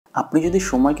আপনি যদি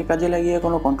সময়কে কাজে লাগিয়ে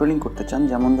কোনো কন্ট্রোলিং করতে চান,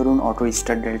 যেমন ধরুন auto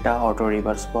start delta, auto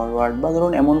reverse forward, বা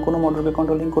ধরুন এমন কোনো মোটরকে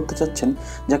কন্ট্রোলিং করতে চাচ্ছেন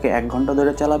যাকে 1 ঘন্টা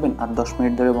ধরে চালাবেন আর 10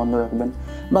 মিনিট ধরে বন্ধ রাখবেন,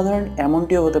 বা ধরুন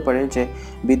এমনটিও হতে পারে যে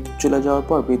বিদ্যুৎ চলে যাওয়ার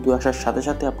পর বিদ্যুৎ আসার সাথে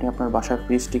সাথে আপনি আপনার বাসার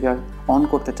ফ্রিজটিকে আর অন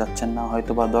করতে চাচ্ছেন না,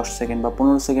 হয়তো বা 10 সেকেন্ড বা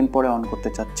 15 সেকেন্ড পরে অন করতে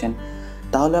চাচ্ছেন,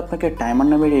 তাহলে আপনাকে টাইমার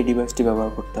নামের এই ডিভাইসটি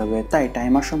ব্যবহার করতে হবে। তাই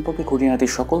টাইমার সম্পর্কে খুঁটিনাটি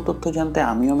সকল তথ্য জানতে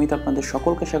আমি অমিত আপনাদের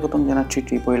সকলকে স্বাগতম জানাচ্ছি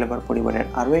ট্রিপল পরিবারের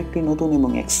আরও একটি নতুন এবং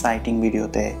এক্সাইটিং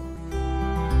ভিডিওতে।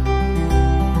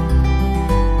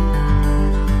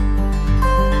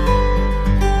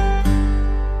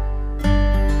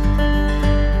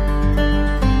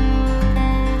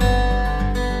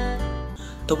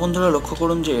 তো বন্ধুরা, লক্ষ্য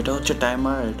করুন যে এটা হচ্ছে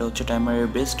টাইমার, এটা হচ্ছে টাইমারের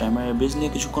বেস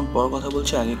নিয়ে কিছুক্ষণ পর কথা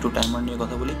বলছি। আগে একটু টাইমার নিয়ে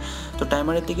কথা বলি। তো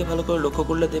টাইমারের দিকে ভালো করে লক্ষ্য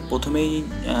করলে প্রথমেই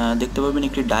দেখতে পাবেন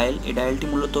একটি ডায়াল। এই ডায়ালটি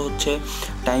মূলত হচ্ছে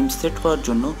টাইম সেট করার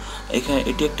জন্য।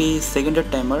 এটি একটি সেকেন্ডের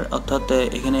টাইমার, অর্থাৎ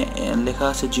এখানে লেখা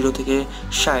আছে 0 থেকে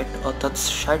 60, অর্থাৎ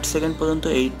 60 সেকেন্ড পর্যন্ত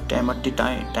এই টাইমারটি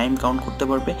টাইম কাউন্ট করতে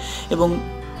পারবে, এবং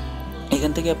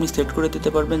এখান থেকে আপনি সেট করে দিতে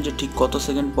পারবেন যে ঠিক কত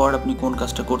সেকেন্ড পর আপনি কোন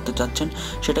কাজটা করতে চাচ্ছেন,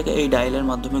 সেটাকে এই ডায়ালের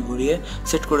মাধ্যমে ঘুরিয়ে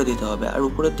সেট করে দিতে হবে। আর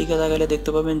উপরের দিকে তাকালে দেখতে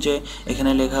পাবেন যে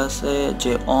এখানে লেখা আছে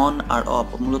যে অন আর অফ।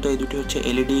 মূলত এই দুটি হচ্ছে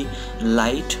এলইডি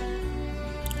লাইট।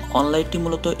 অন লাইটটি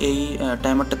মূলত এই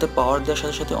টাইমারটাতে পাওয়ার দেওয়ার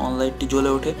সাথে সাথে অন লাইটটি জ্বলে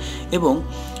ওঠে, এবং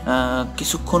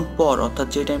কিছুক্ষণ পর, অর্থাৎ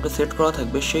যে টাইমটা সেট করা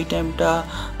থাকবে সেই টাইমটা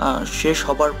শেষ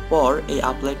হবার পর এই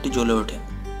আপ লাইটটি জ্বলে ওঠে।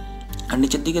 আর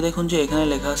নিচের দিকে দেখুন যে এখানে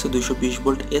লেখা আছে 220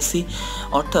 ভোল্ট এসি,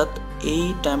 অর্থাৎ এই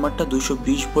টাইমারটা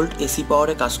 220 ভোল্ট এসি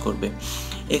পাওয়ারে কাজ করবে।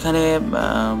 এখানে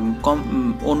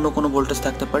অন্য কোনো ভোল্টেজ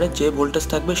থাকতে পারে, যে ভোল্টেজ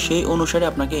থাকবে সেই অনুসারে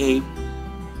আপনাকে এই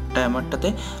টাইমারটাতে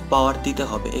পাওয়ার দিতে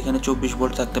হবে। এখানে 24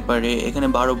 ভোল্ট থাকতে পারে, এখানে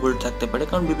 12 ভোল্ট থাকতে পারে,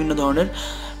 কারণ বিভিন্ন ধরনের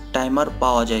টাইমার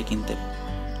পাওয়া যায় কিনতে।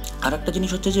 আর একটা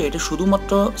জিনিস হচ্ছে যে এটা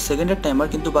শুধুমাত্র সেকেন্ডের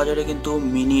টাইমার, কিন্তু বাজারে কিন্তু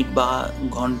মিনিট বা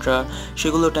ঘন্টা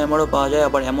সেগুলো টাইমারও পাওয়া যায়।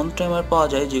 আবার এমন টাইমার পাওয়া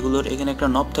যায় যেগুলোর এখানে একটা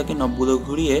নব থাকে, নবগুলো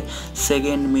ঘুরিয়ে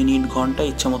সেকেন্ড, মিনিট, ঘন্টা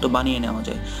ইচ্ছা মতো বানিয়ে নেওয়া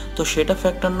যায়। তো সেটা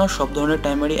ফ্যাক্টর না, সব ধরনের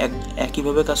টাইমারই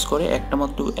একইভাবে কাজ করে।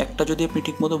 একটা যদি আপনি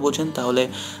ঠিকমতো বোঝেন তাহলে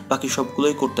বাকি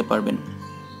সবগুলোই করতে পারবেন।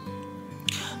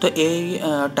 তো এই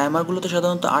টাইমারগুলোতে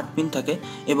সাধারণত 8 পিন থাকে,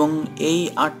 এবং এই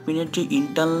 8 পিনের যে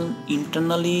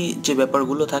ইন্টারনালি যে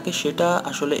ব্যাপারগুলো থাকে সেটা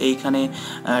আসলে এইখানে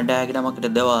ডায়াগ্রাম আকারে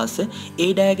দেওয়া আছে।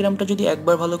 এই ডায়াগ্রামটা যদি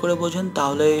একবার ভালো করে বোঝেন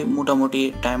তাহলে মোটামুটি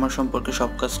টাইমার সম্পর্কে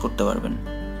সব কাজ করতে পারবেন।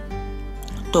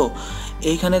 তো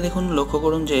এইখানে দেখুন, লক্ষ্য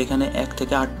করুন যে এখানে 1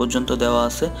 থেকে 8 পর্যন্ত দেওয়া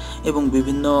আছে, এবং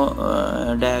বিভিন্ন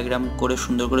ডায়াগ্রাম করে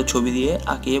সুন্দর করে ছবি দিয়ে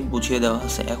আঁকিয়ে বুঝিয়ে দেওয়া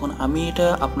আছে। এখন আমি এটা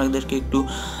আপনাদেরকে একটু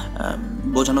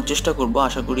বোঝানোর চেষ্টা করব,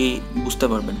 আশা করি বুঝতে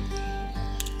পারবেন।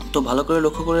 তো ভালো করে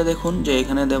লক্ষ্য করে দেখুন যে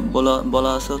এখানে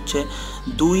বলা আছে হচ্ছে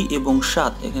 2 এবং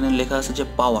 7, এখানে লেখা আছে যে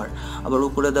পাওয়ার, আবার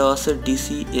উপরে দেওয়া আছে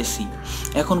ডিসি এসি।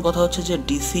 এখন কথা হচ্ছে যে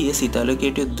ডিসি এসি তাহলে কি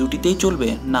এটি দুটিতেই চলবে?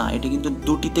 না, এটি কিন্তু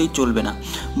দুটিতেই চলবে না।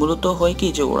 মূলত হয় কি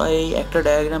যে ওরা এই একটা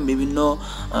ডায়াগ্রাম বিভিন্ন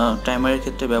টাইমারের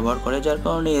ক্ষেত্রে ব্যবহার করে, যার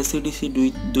কারণে এসি ডিসি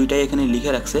দুইটাই এখানে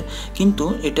লিখে রাখছে, কিন্তু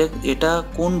এটা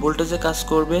কোন ভোল্টেজে কাজ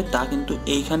করবে তা কিন্তু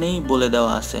এইখানেই বলে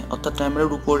দেওয়া আছে। অর্থাৎ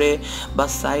টাইমারের উপরে বা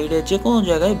সাইডে যে কোনো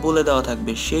জায়গায় বলে দেওয়া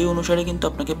থাকবে, সেই অনুসারে কিন্তু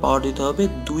আপনাকে পাওয়ার দিতে হবে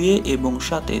 2 এবং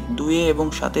 7। 2 এবং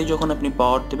 7 যখন আপনি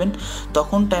পাওয়ার দেবেন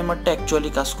তখন টাইমারটা অ্যাকচুয়ালি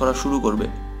কাজ করা শুরু করবে।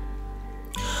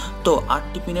 তো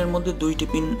 8টি পিনের মধ্যে 2টি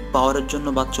পিন পাওয়ারের জন্য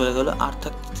বাদ চলে গেল, আর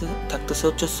থাকতেছে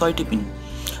হচ্ছে 6টি পিন।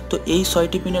 তো এই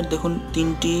 6টি পিনের দেখুন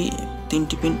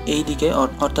তিনটি পিন এই দিকে,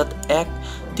 অর্থাৎ 1,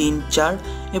 3, 4,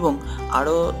 এবং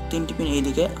আরও 3টি পিন এই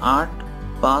দিকে 8,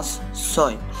 5,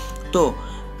 6। তো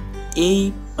এই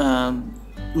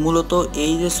মূলত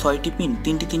এই যে 6টি পিন,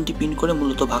 তিনটি পিন করে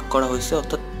মূলত ভাগ করা হয়েছে,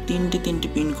 অর্থাৎ তিনটি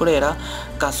পিন করে এরা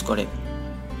কাজ করে।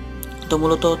 তো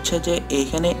মূলত হচ্ছে যে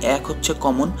এইখানে 1 হচ্ছে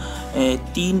কমন,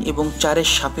 3 এবং 4-এর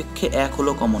সাপেক্ষে 1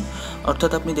 হলো কমন।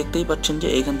 অর্থাৎ আপনি দেখতেই পাচ্ছেন যে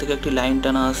এইখান থেকে একটি লাইন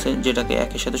টানা আছে যেটাকে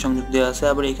 1-এর সাথে সংযোগ দেওয়া আছে,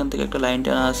 আবার এইখান থেকে একটা লাইন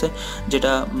টানা আছে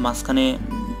যেটা মাঝখানে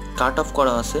কাট অফ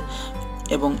করা আছে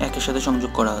এবং 1-এর সাথে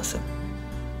সংযোগ করা আছে।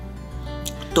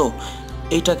 তো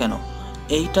এইটা কেন?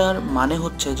 এইটার মানে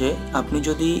হচ্ছে যে আপনি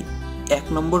যদি 1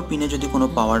 নম্বর পিনে যদি কোনো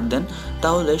পাওয়ার দেন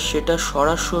তাহলে সেটা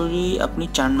সরাসরি আপনি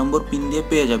 4 নম্বর পিন দিয়ে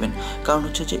পেয়ে যাবেন, কারণ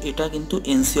হচ্ছে যে এটা কিন্তু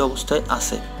এনসি অবস্থায়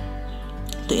আছে।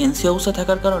 তো এনসি অবস্থায়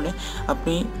থাকার কারণে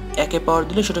আপনি 1-এ পাওয়ার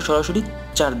দিলে সেটা সরাসরি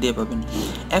 4 দিয়ে পাবেন।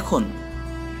 এখন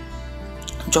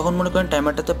যখন মনে করেন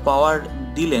টাইমারটাতে পাওয়ার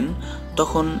দিলেন,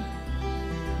 তখন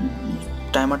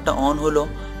টাইমারটা অন হলো,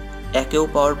 1-এও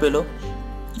পাওয়ার পেলো,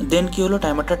 দেন কী হলো,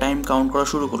 টাইমারটা টাইম কাউন্ট করা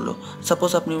শুরু করলো।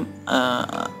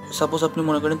 সাপোজ আপনি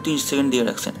মনে করেন 30 সেকেন্ড দিয়ে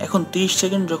রাখছেন। এখন 30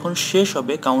 সেকেন্ড যখন শেষ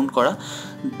হবে কাউন্ট করা,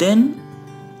 দেন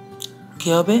কী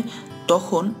হবে,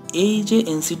 তখন এই যে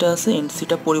এনসিটা আছে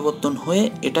এনসিটা পরিবর্তন হয়ে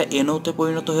এটা এনওতে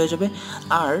পরিণত হয়ে যাবে,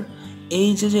 আর এই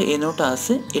যে এনওটা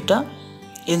আছে এটা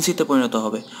এনসিতে পরিণত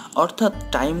হবে। অর্থাৎ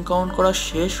টাইম কাউন্ট করা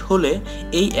শেষ হলে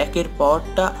এই 1-এর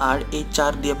পাওয়ারটা আর এই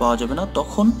 4 দিয়ে পাওয়া যাবে না,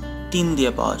 তখন 3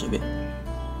 দিয়ে পাওয়া যাবে।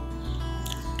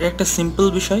 এটা একটা সিম্পল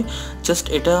বিষয়, জাস্ট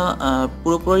এটা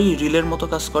পুরোপুরি রিলের মতো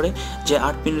কাজ করে। যে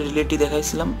 8 পিনের রিলেটি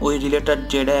দেখাইছিলাম ওই রিলেটার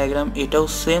যে ডায়াগ্রাম এটাও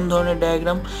সেম ধরনের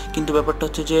ডায়াগ্রাম, কিন্তু ব্যাপারটা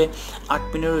হচ্ছে যে 8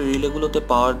 পিনের ওই রিলেগুলোতে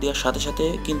পাওয়ার দেওয়ার সাথে সাথে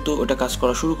কিন্তু ওটা কাজ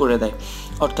করা শুরু করে দেয়,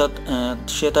 অর্থাৎ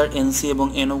সে তার এনসি এবং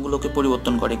এনওগুলোকে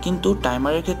পরিবর্তন করে। কিন্তু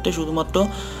টাইমারের ক্ষেত্রে শুধুমাত্র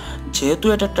যেহেতু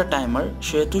এটা একটা টাইমার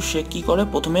সেহেতু সে কী করে,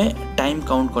 প্রথমে টাইম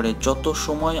কাউন্ট করে। যত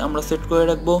সময় আমরা সেট করে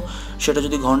রাখবো, সেটা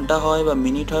যদি ঘন্টা হয় বা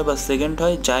মিনিট হয় বা সেকেন্ড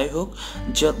হয়, যাই হোক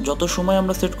যত সময়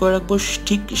আমরা সেট করে রাখবো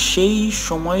ঠিক সেই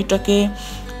সময়টাকে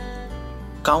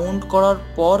কাউন্ট করার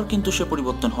পর কিন্তু সে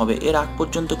পরিবর্তন হবে, এর আগ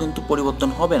পর্যন্ত কিন্তু পরিবর্তন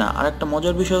হবে না। আর একটা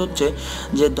মজার বিষয় হচ্ছে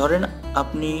যে ধরেন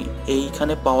আপনি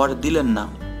এইখানে পাওয়ার দিলেন না,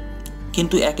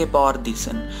 কিন্তু 1-এ পাওয়ার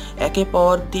দিয়েছেন, 1-এ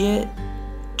পাওয়ার দিয়ে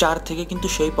 4 থেকে কিন্তু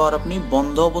সেই পাওয়ার আপনি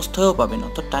বন্ধ অবস্থায়ও পাবেন।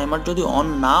 অর্থাৎ টাইমার যদি অন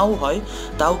নাও হয়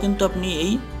তাও কিন্তু আপনি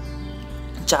এই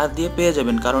 4 দিয়ে পেয়ে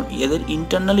যাবেন, কারণ এদের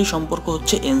ইন্টারনালি সম্পর্ক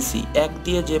হচ্ছে এনসি। 1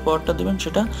 দিয়ে যে পাওয়ারটা দেবেন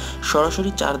সেটা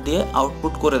সরাসরি 4 দিয়ে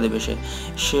আউটপুট করে দেবে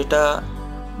সেটা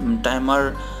টাইমার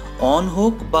অন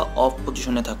হোক বা অফ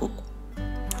পজিশনে থাকুক।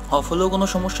 অফ হলেও কোনো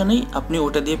সমস্যা নেই, আপনি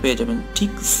ওটা দিয়ে পেয়ে যাবেন।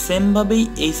 ঠিক সেমভাবেই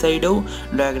এই সাইডেও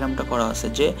ডায়াগ্রামটা করা আছে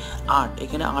যে 8,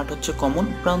 এখানে 8 হচ্ছে কমন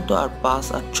প্রান্ত, আর 5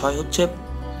 আর 6 হচ্ছে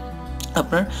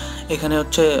আপনার এখানে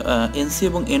হচ্ছে এনসি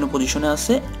এবং এনও পজিশনে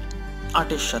আছে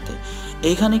 8-এর সাথে।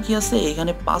 এইখানে কি আছে,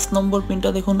 এইখানে 5 নম্বর পিনটা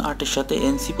দেখুন 8-এর সাথে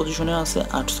এনসি পজিশনে আছে,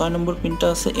 আর 6 নম্বর পিনটা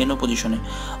আছে এনও পজিশনে।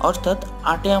 অর্থাৎ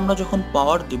 8-এ আমরা যখন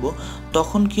পাওয়ার দিব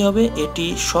তখন কি হবে, এটি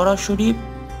সরাসরি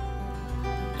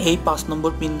এই 5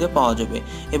 নম্বর পিন দিয়ে পাওয়া যাবে,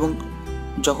 এবং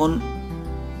যখন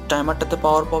টাইমারটাতে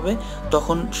পাওয়ার পাবে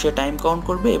তখন সে টাইম কাউন্ট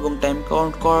করবে, এবং টাইম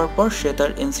কাউন্ট করার পর সে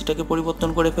তার এনসিটাকে পরিবর্তন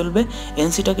করে ফেলবে,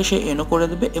 এনসিটাকে সে এনও করে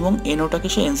দেবে এবং এনওটাকে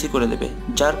সে এনসি করে দেবে।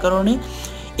 যার কারণে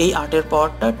এই 8-এর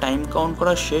পাওয়ারটা টাইম কাউন্ট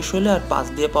করা শেষ হলে আর 5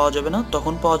 দিয়ে পাওয়া যাবে না,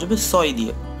 তখন পাওয়া যাবে 6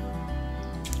 দিয়ে।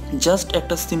 জাস্ট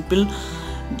একটা সিম্পল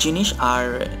জিনিস। আর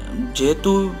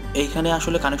যেহেতু এইখানে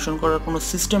আসলে কানেকশন করার কোনো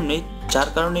সিস্টেম নেই, যার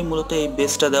কারণেই মূলত এই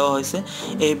বেসটা দেওয়া হয়েছে।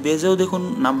 এই বেজেও দেখুন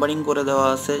নাম্বারিং করে দেওয়া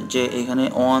আছে যে এখানে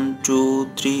 1 2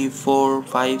 3 4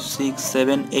 5 6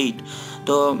 7 8।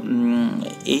 তো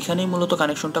এইখানেই মূলত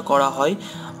কানেকশনটা করা হয়।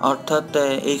 অর্থাৎ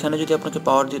এইখানে যদি আপনাকে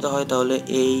পাওয়ার দিতে হয় তাহলে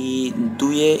এই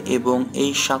 2-এ এবং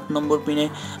এই 7 নম্বর পিনে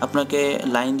আপনাকে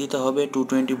লাইন দিতে হবে,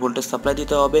 220 ভোল্টেজ সাপ্লাই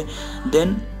দিতে হবে। দেন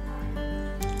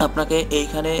আপনাকে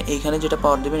এইখানে যেটা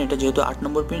পাওয়ার দেবেন, এটা যেহেতু 8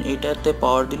 নম্বর পিন, এইটাতে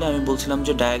পাওয়ার দিলে আমি বলছিলাম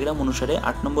যে ডায়াগ্রাম অনুসারে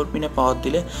 8 নম্বর পিনে পাওয়ার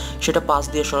দিলে সেটা 5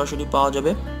 দিয়ে সরাসরি পাওয়া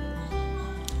যাবে,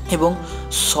 এবং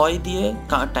 6 দিয়ে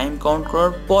টাইম কাউন্ট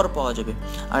করার পর পাওয়া যাবে।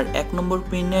 আর 1 নম্বর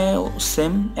পিনে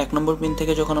সেম, 1 নম্বর পিন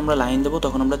থেকে যখন আমরা লাইন দেবো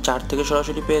তখন আমরা 4 থেকে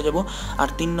সরাসরি পেয়ে যাব, আর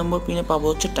 3 নম্বর পিনে পাবো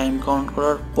হচ্ছে টাইম কাউন্ট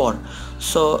করার পর।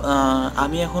 সো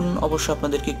আমি এখন অবশ্য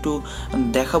আপনাদেরকে একটু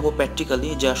দেখাবো প্র্যাকটিক্যালি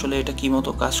যে আসলে এটা কী মতো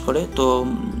কাজ করে। তো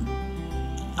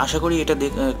আশা করি এটা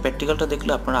প্র্যাকটিক্যালটা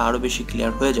দেখলে আপনারা আরও বেশি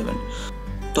ক্লিয়ার হয়ে যাবেন।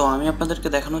 তো আমি আপনাদেরকে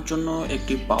দেখানোর জন্য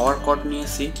একটি পাওয়ার কর্ড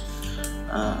নিয়েছি,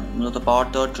 মূলত পাওয়ার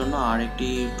দেওয়ার জন্য, আর একটি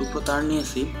টুকরো তার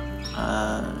নিয়েছি।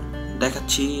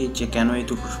 দেখাচ্ছি যে কেন এই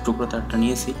টুকরো তারটা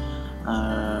নিয়েছি।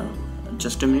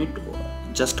 Just a minute,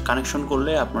 just connection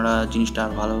করলে আপনারা জিনিসটা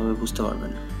আর ভালোভাবে বুঝতে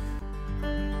পারবেন।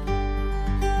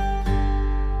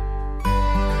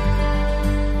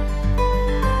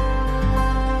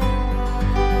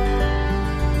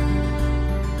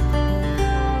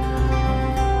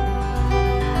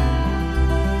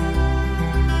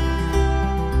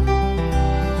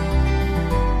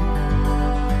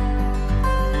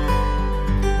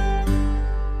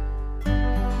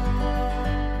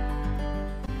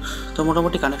 তো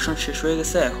মোটামুটি কানেকশন শেষ হয়ে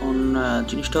গেছে। এখন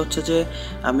জিনিসটা হচ্ছে যে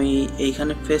আমি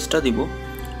এইখানে ফেসটা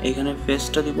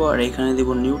দিব, আর এইখানে দিব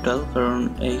নিউট্রাল, কারণ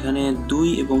এইখানে 2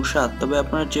 এবং 7, তবে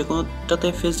আপনারা যে কোনোটাতে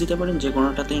ফেস দিতে পারেন, যে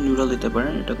কোনোটাতেই নিউট্রাল দিতে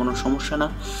পারেন, এটা কোনো সমস্যা না।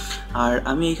 আর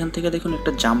আমি এইখান থেকে দেখুন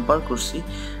একটা জাম্পার করছি,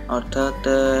 অর্থাৎ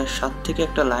 7 থেকে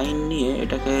একটা লাইন নিয়ে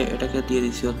এটাকে দিয়ে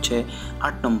দিছি হচ্ছে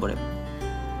 8 নম্বরে।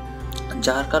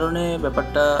 যার কারণে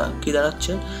ব্যাপারটা কি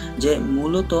দাঁড়াচ্ছে যে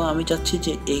মূলত আমি চাচ্ছি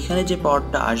যে এইখানে যে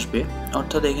পাওয়ারটা আসবে,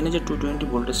 অর্থাৎ এখানে যে 220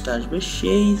 ভোল্টেজটা আসবে,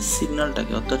 সেই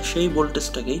সিগন্যালটাকে অর্থাৎ সেই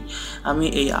ভোল্টেজটাকেই আমি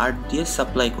এই 8 দিয়ে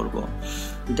সাপ্লাই করব।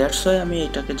 দ্যাটস ওয়াই আমি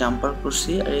এটাকে জাম্পার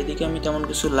করছি। আর এদিকে আমি তেমন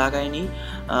কিছু লাগাইনি,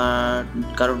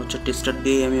 কারণ হচ্ছে টেস্টার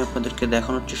দিয়ে আমি আপনাদেরকে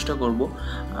দেখানোর চেষ্টা করব।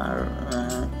 আর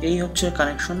এই হচ্ছে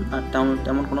কানেকশন, আর তেমন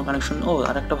তেমন কোনো কানেকশন। ও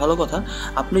আর একটা ভালো কথা,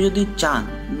 আপনি যদি চান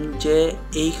যে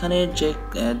এইখানে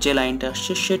যে লাইনটা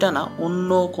আসছে সেটা না, অন্য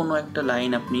কোনো একটা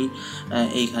লাইন আপনি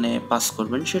এইখানে পাস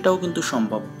করবেন, সেটাও কিন্তু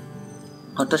সম্ভব।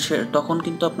 অর্থাৎ তখন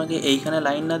কিন্তু আপনাকে এইখানে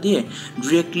লাইন না দিয়ে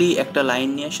ডিরেক্টলি একটা লাইন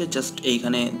নিয়ে এসে জাস্ট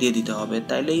এইখানে দিয়ে দিতে হবে,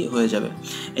 তাইলেই হয়ে যাবে।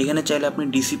 এখানে চাইলে আপনি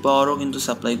ডিসি পাওয়ারও কিন্তু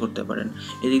সাপ্লাই করতে পারেন।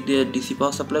 এদিক দিয়ে ডিসি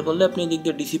পাওয়ার সাপ্লাই করলে আপনি এদিক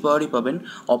দিয়ে ডিসি পাওয়ারই পাবেন।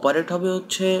 অপারেট হবে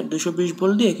হচ্ছে 220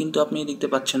 ভোল্ট দিয়ে, কিন্তু আপনি এদিক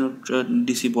দিয়ে পাচ্ছেন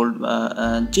ডিসি ভোল্ট বা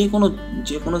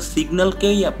যে কোনো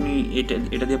সিগন্যালকেই আপনি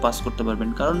এটা দিয়ে পাস করতে পারবেন।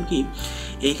 কারণ কি,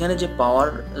 এইখানে যে পাওয়ার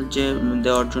যে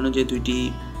দেওয়ার জন্য যে দুইটি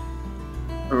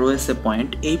রয়েছে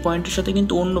পয়েন্ট, এই পয়েন্টের সাথে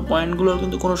কিন্তু অন্য পয়েন্টগুলোর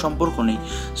কিন্তু কোনো সম্পর্ক নেই।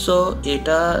 সো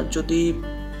এটা যদি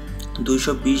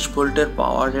 220 ভোল্টের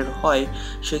পাওয়ারের হয়,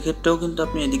 সেক্ষেত্রেও কিন্তু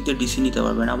আপনি এদিক দিয়ে ডিসি নিতে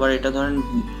পারবেন। আবার এটা ধরেন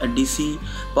ডিসি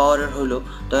পাওয়ারের হলো,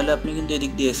 তাহলে আপনি কিন্তু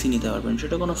এদিক দিয়ে এসি নিতে পারবেন,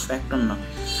 সেটা কোনো ফ্যাক্টর না।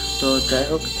 তো যাই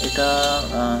হোক, এটা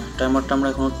টাইমারটা আমরা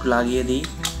এখন একটু লাগিয়ে দিই।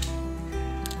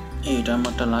 এই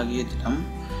টাইমারটা লাগিয়ে দিলাম,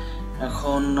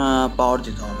 এখন পাওয়ার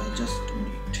দিতে হবে। জাস্ট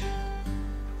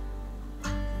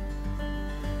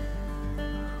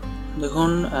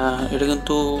দেখুন, এটা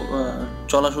কিন্তু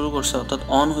চলা শুরু করছে, অর্থাৎ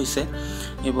অন হয়েছে,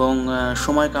 এবং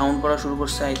সময় কাউন্ট করা শুরু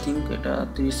করছে। আই থিঙ্ক এটা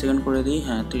 30 সেকেন্ড করে দিই।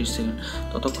 হ্যাঁ, 30 সেকেন্ড।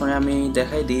 ততক্ষণে আমি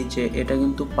দেখাই দিই যে এটা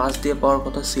কিন্তু 5 দিয়ে পাওয়ার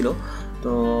কথা ছিল,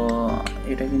 তো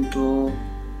এটা কিন্তু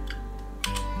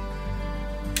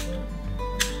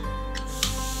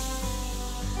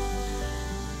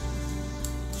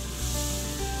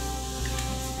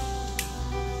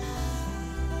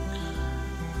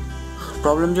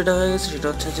প্রবলেম যেটা হয়ে গেছে সেটা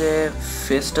হচ্ছে যে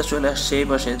ফেসটা চলে আসছে এই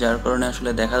পাশে, যার কারণে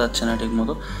আসলে দেখা যাচ্ছে না ঠিক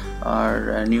মতো, আর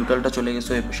নিউট্রালটা চলে গেছে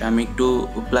ওই পাশে। আমি একটু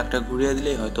প্লাগটা ঘুরিয়ে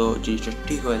দিলেই হয়তো জিনিসটা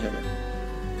ঠিক হয়ে যাবে।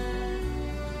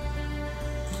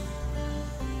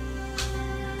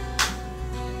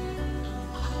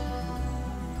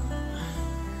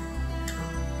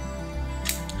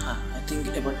 হ্যাঁ, আই থিঙ্ক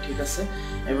এবার ঠিক আছে।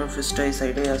 এবার ফেসটা এই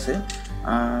সাইডেই আছে,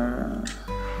 আর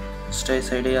ফেসটা এই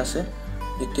সাইডেই আছে,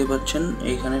 দেখতে পাচ্ছেন।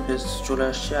 এইখানে ফেস চলে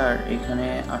আসছে, আর এইখানে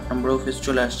 8 নম্বরেও ফেস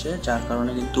চলে আসছে, যার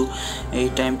কারণে কিন্তু এই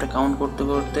টাইমটা কাউন্ট করতে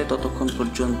করতে ততক্ষণ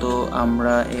পর্যন্ত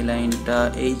আমরা এই লাইনটা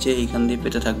এই যে এইখান দিয়ে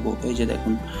পেতে থাকবো। এই যে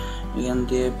দেখুন, এখান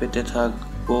দিয়ে পেতে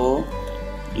থাকবো,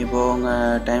 এবং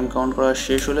টাইম কাউন্ট করা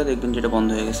শেষ হলে দেখবেন যেটা বন্ধ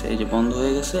হয়ে গেছে। এই যে বন্ধ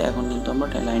হয়ে গেছে, এখন কিন্তু আমরা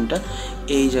লাইনটা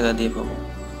এই জায়গা দিয়ে পাবো।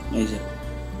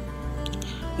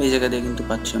 এই জায়গা দিয়ে কিন্তু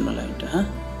পাচ্ছি আমরা লাইনটা। হ্যাঁ,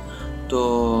 তো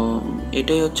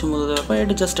এটাই হচ্ছে মূলত ব্যাপার।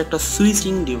 এটা জাস্ট একটা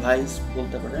সুইচিং ডিভাইস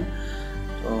বলতে পারেন।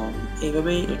 তো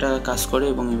এইভাবেই এটা কাজ করে,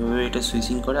 এবং এইভাবেই এটা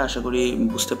সুইচিং করে। আশা করি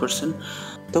বুঝতে পারছেন।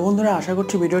 তো বন্ধুরা, আশা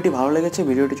করছি ভিডিওটি ভালো লেগেছে।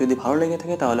 ভিডিওটি যদি ভালো লেগে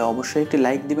থাকে তাহলে অবশ্যই একটি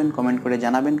লাইক দিবেন, কমেন্ট করে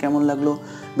জানাবেন কেমন লাগলো।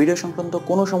 ভিডিও সংক্রান্ত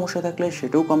কোনো সমস্যা থাকলে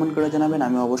সেটাও কমেন্ট করে জানাবেন,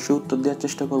 আমি অবশ্যই উত্তর দেওয়ার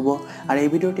চেষ্টা করব। আর এই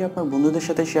ভিডিওটি আপনার বন্ধুদের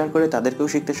সাথে শেয়ার করে তাদেরকেও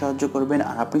শিখতে সাহায্য করবেন।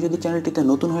 আর আপনি যদি চ্যানেলটিতে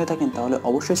নতুন হয়ে থাকেন তাহলে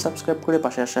অবশ্যই সাবস্ক্রাইব করে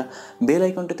পাশে আসা বেল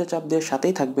আইকনটিতে চাপ দিয়ে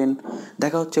সাথেই থাকবেন।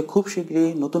 দেখা হচ্ছে খুব শীঘ্রই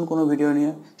নতুন কোনো ভিডিও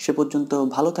নিয়ে। সে পর্যন্ত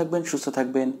ভালো থাকবেন, সুস্থ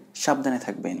থাকবেন, সাবধানে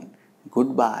থাকবেন। Good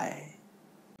bye.